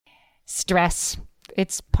Stress.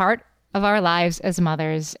 It's part of our lives as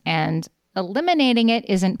mothers, and eliminating it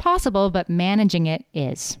isn't possible, but managing it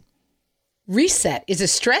is. Reset is a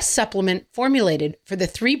stress supplement formulated for the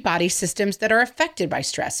 3 body systems that are affected by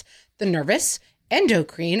stress: the nervous,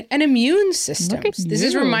 endocrine, and immune systems. This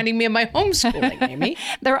is reminding me of my homeschooling, Amy.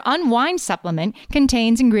 Their Unwind supplement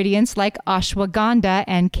contains ingredients like ashwagandha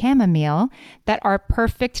and chamomile that are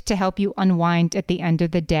perfect to help you unwind at the end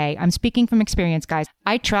of the day. I'm speaking from experience, guys.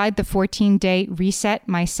 I tried the 14-day reset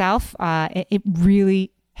myself. It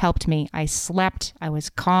really helped me. I slept. I was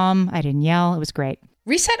calm. I didn't yell. It was great.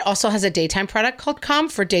 Reset also has a daytime product called Calm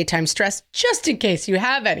for daytime stress, just in case you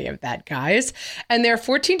have any of that, guys. And their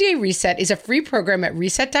 14-day reset is a free program at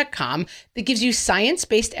reset.com that gives you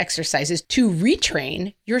science-based exercises to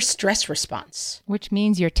retrain your stress response. Which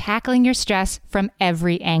means you're tackling your stress from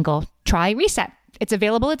every angle. Try Reset. It's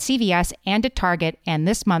available at CVS and at Target, and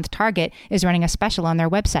this month Target is running a special on their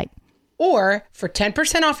website. Or for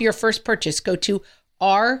 10% off your first purchase, go to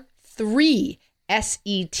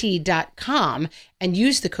R3set.com and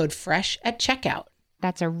use the code FRESH at checkout.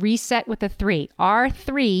 That's a reset with a 3.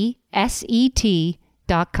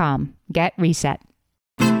 R3set.com. Get Reset.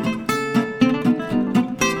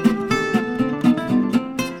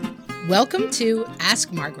 Welcome to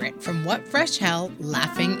Ask Margaret from What Fresh Hell,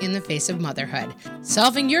 Laughing in the Face of Motherhood.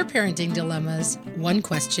 Solving your parenting dilemmas, one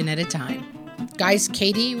question at a time. Guys,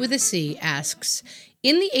 Katie with a C asks,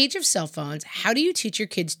 in the age of cell phones, how do you teach your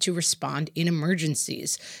kids to respond in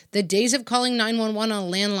emergencies? The days of calling 911 on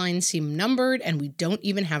a landline seem numbered, and we don't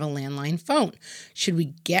even have a landline phone. Should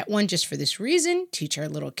we get one just for this reason? Teach our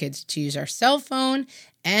little kids to use our cell phone?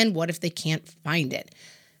 And what if they can't find it?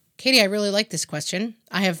 Katie, I really like this question.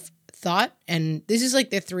 I have thought, and this is like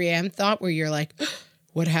the 3 a.m. thought where you're like,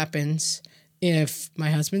 what happens if my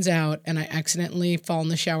husband's out and I accidentally fall in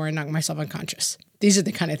the shower and knock myself unconscious? These are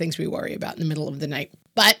the kind of things we worry about in the middle of the night.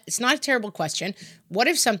 But it's not a terrible question. What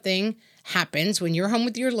if something happens when you're home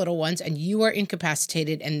with your little ones and you are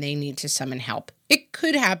incapacitated and they need to summon help? It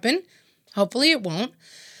could happen. Hopefully it won't.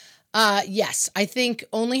 Yes, I think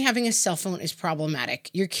only having a cell phone is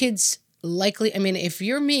problematic. Your kids likely, if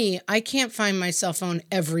you're me, I can't find my cell phone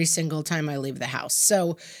every single time I leave the house.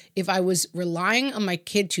 So if I was relying on my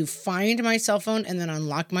kid to find my cell phone and then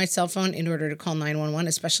unlock my cell phone in order to call 911,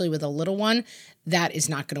 especially with a little one, that is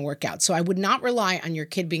not going to work out. So I would not rely on your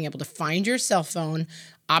kid being able to find your cell phone,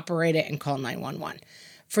 operate it, and call 911.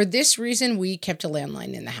 For this reason, we kept a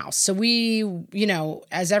landline in the house. So we,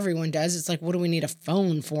 as everyone does, it's like, what do we need a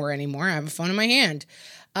phone for anymore? I have a phone in my hand.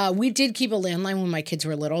 We did keep a landline when my kids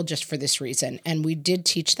were little just for this reason. And we did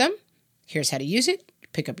teach them, here's how to use it.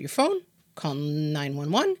 Pick up your phone, call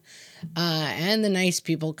 911, and the nice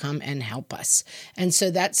people come and help us. And so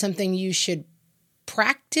that's something you should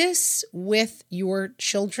practice with your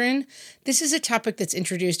children. This is a topic that's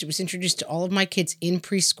introduced. It was introduced to all of my kids in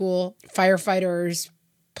preschool. Firefighters,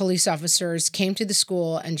 police officers came to the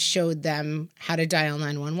school and showed them how to dial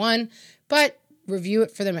 911, but review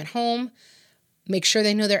it for them at home. Make sure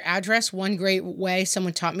they know their address. One great way,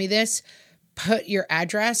 someone taught me this, put your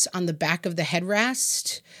address on the back of the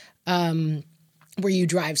headrest where you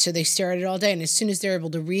drive. So they stare at it all day. And as soon as they're able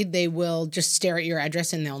to read, they will just stare at your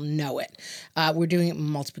address and they'll know it. We're doing it with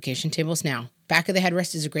multiplication tables now. Back of the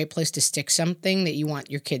headrest is a great place to stick something that you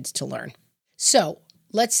want your kids to learn. So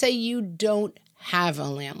let's say you don't have a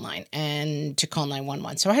landline and to call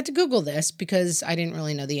 911. So I had to Google this because I didn't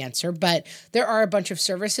really know the answer, but there are a bunch of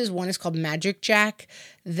services. One is called Magic Jack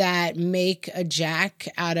that make a jack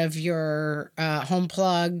out of your home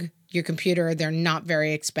plug, your computer. They're not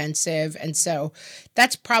very expensive. And so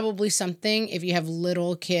that's probably something if you have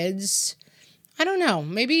little kids, I don't know,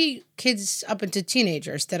 maybe kids up into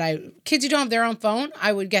teenagers kids who don't have their own phone,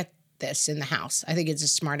 I would get this in the house. I think it's a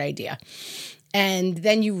smart idea. And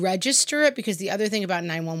then you register it, because the other thing about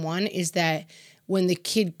 911 is that when the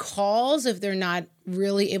kid calls, if they're not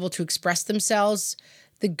really able to express themselves,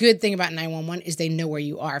 the good thing about 911 is they know where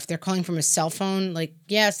you are. If they're calling from a cell phone,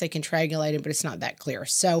 yes, they can triangulate it, but it's not that clear.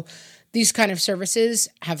 So these kind of services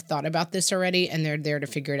have thought about this already, and they're there to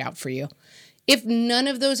figure it out for you. If none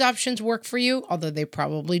of those options work for you, although they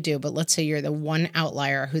probably do, but let's say you're the one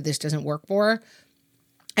outlier who this doesn't work for,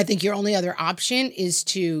 I think your only other option is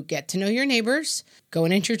to get to know your neighbors, go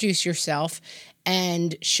and introduce yourself,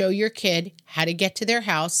 and show your kid how to get to their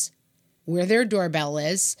house, where their doorbell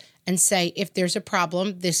is, and say, if there's a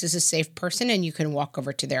problem, this is a safe person, and you can walk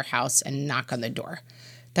over to their house and knock on the door.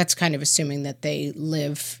 That's kind of assuming that they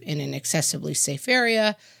live in an accessibly safe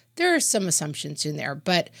area. There are some assumptions in there,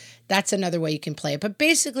 but that's another way you can play it. But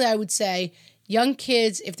basically, I would say Young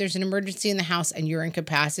kids, if there's an emergency in the house and you're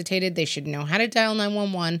incapacitated, they should know how to dial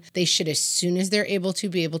 911. They should, as soon as they're able to,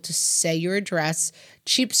 be able to say your address.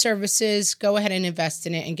 Cheap services, go ahead and invest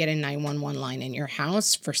in it and get a 911 line in your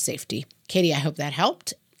house for safety. Katie, I hope that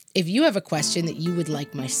helped. If you have a question that you would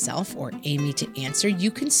like myself or Amy to answer,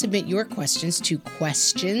 you can submit your questions to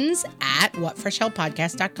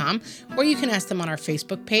questions@whatfreshhellpodcast.com, or you can ask them on our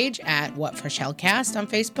Facebook page at What Fresh Hellcast on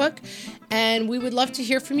Facebook. And we would love to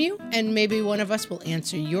hear from you, and maybe one of us will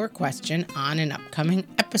answer your question on an upcoming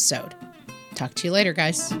episode. Talk to you later,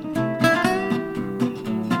 guys.